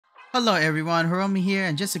Hello everyone, Hiromi here,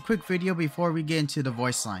 and just a quick video before we get into the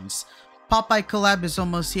voice lines. Popeye collab is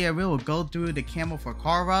almost here. We will go through the Camo for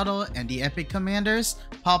Colorado and the epic commanders,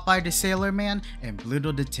 Popeye the Sailor Man, and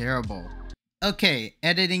Bluto the Terrible. Okay,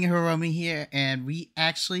 editing Hiromi here, and we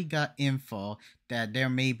actually got info that there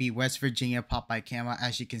may be West Virginia Popeye camo,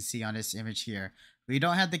 as you can see on this image here. We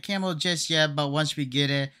don't have the camo just yet, but once we get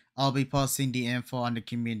it, I'll be posting the info on the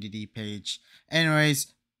community page.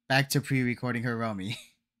 Anyways, back to pre-recording Hiromi.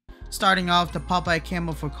 Starting off, the Popeye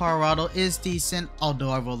camo for Colorado is decent,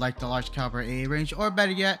 although I would like the large caliber AA range, or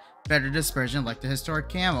better yet, better dispersion like the historic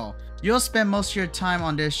camo. You'll spend most of your time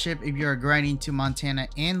on this ship if you're grinding to Montana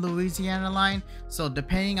and Louisiana line, so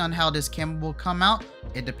depending on how this camo will come out,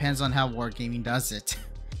 it depends on how Wargaming does it.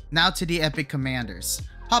 Now to the epic commanders.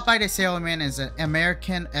 Popeye the Sailor Man is an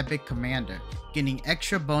American epic commander, getting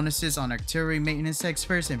extra bonuses on artillery maintenance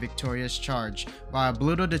experts and victorious charge, while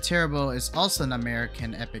Bluto the Terrible is also an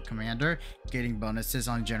American epic commander, getting bonuses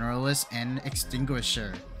on generalist and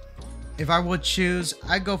extinguisher. If I would choose,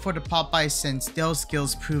 I'd go for the Popeye since those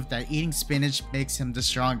skills prove that eating spinach makes him the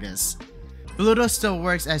strongest. Bluto still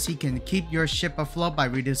works as he can keep your ship afloat by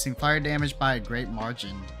reducing fire damage by a great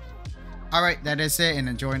margin. Alright, that is it, and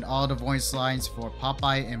enjoying all the voice lines for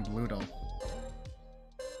Popeye and Bluto.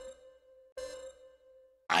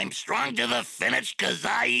 I'm strong to the finish 'cause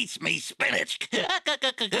I eats me spinach.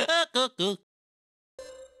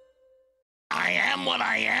 I am what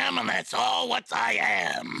I am, and that's all what I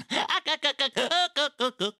am.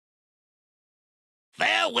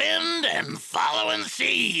 Fair wind and following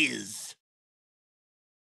seas.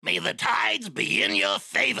 May the tides be in your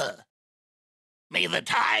favor. May the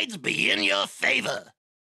tides be in your favor.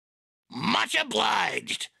 Much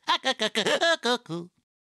obliged.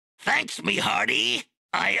 Thanks, me hearty.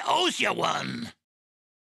 I owes you one.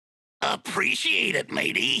 Appreciate it,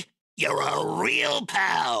 matey. You're a real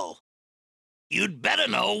pal. You'd better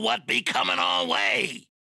know what be coming our way.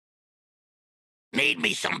 Need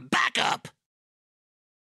me some backup.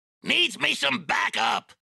 Needs me some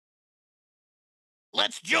backup.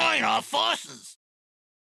 Let's join our forces.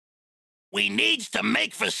 We needs to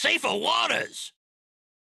make for safer waters.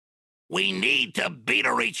 We need to beat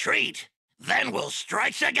a retreat. Then we'll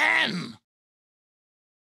strike again.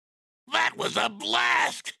 That was a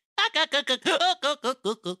blast!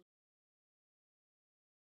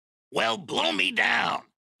 Well, blow me down,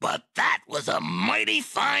 but that was a mighty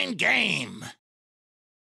fine game.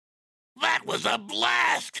 That was a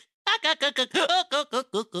blast!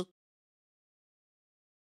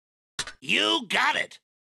 You got it.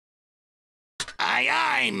 Aye,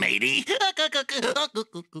 aye, matey.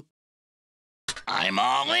 I'm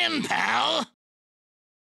all in, pal.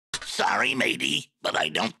 Sorry, matey, but I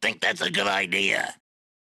don't think that's a good idea.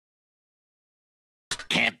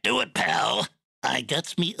 Can't do it, pal. I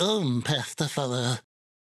got me own pasta fella.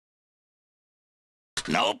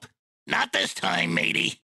 Nope, not this time,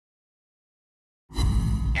 matey.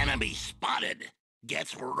 Enemy spotted.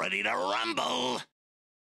 Gets ready to rumble.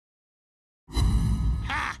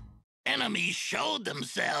 Ha! Enemies showed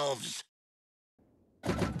themselves.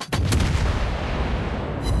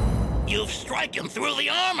 You've striken through the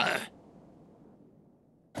armor.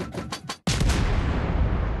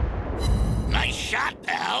 Nice shot,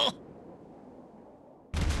 pal.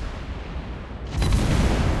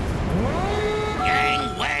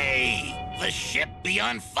 Gangway! The ship be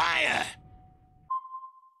on fire.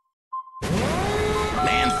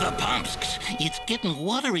 Man's the pumps. It's getting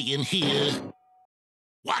watery in here.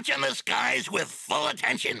 Watching the skies with full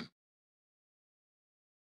attention.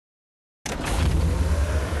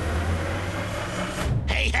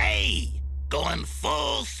 Hey, hey! Going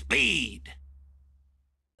full speed.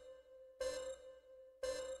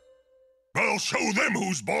 I'll show them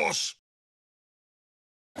who's boss.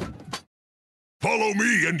 Follow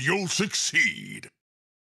me and you'll succeed.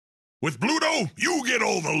 With Bluto, you get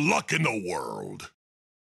all the luck in the world.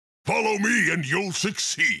 Follow me and you'll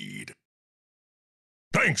succeed.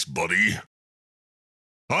 Thanks, buddy.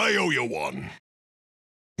 I owe you one.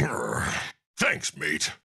 Thanks,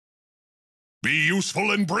 mate. Be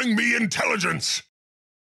useful and bring me intelligence.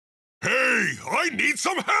 Hey, I need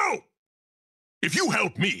some help. If you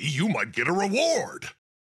help me, you might get a reward.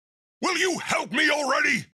 Will you help me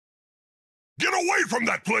already? Get away from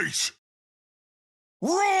that place.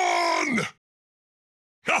 Run!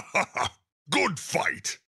 Ha ha ha! Good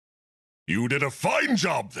fight. You did a fine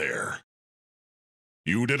job there.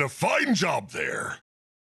 You did a fine job there.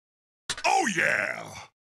 Oh, yeah!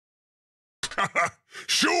 Haha,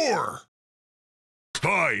 sure!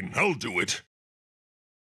 Fine, I'll do it.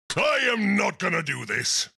 I am not gonna do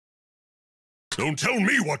this. Don't tell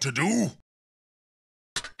me what to do.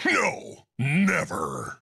 No,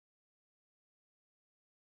 never.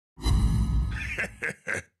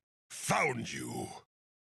 Found you.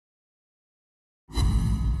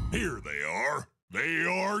 Here they are. They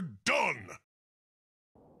are done.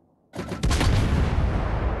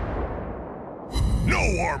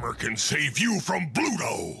 No armor can save you from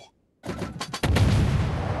Bluto.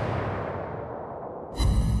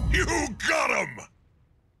 You got him!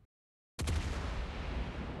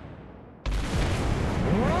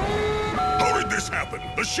 How did this happen?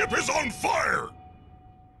 The ship is on fire!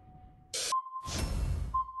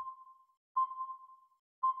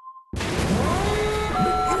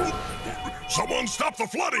 Someone stop the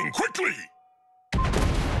flooding, quickly!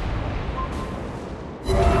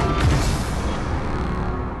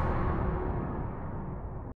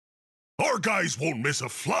 Our guys won't miss a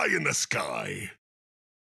fly in the sky.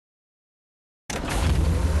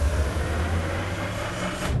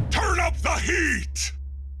 Turn up the heat!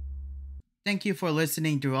 Thank you for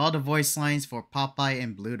listening through all the voice lines for Popeye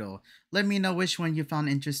and Bluto. Let me know which one you found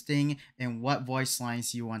interesting and what voice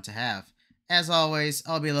lines you want to have. As always,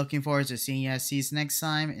 I'll be looking forward to seeing you at Seas next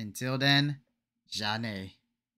time. Until then, Jane.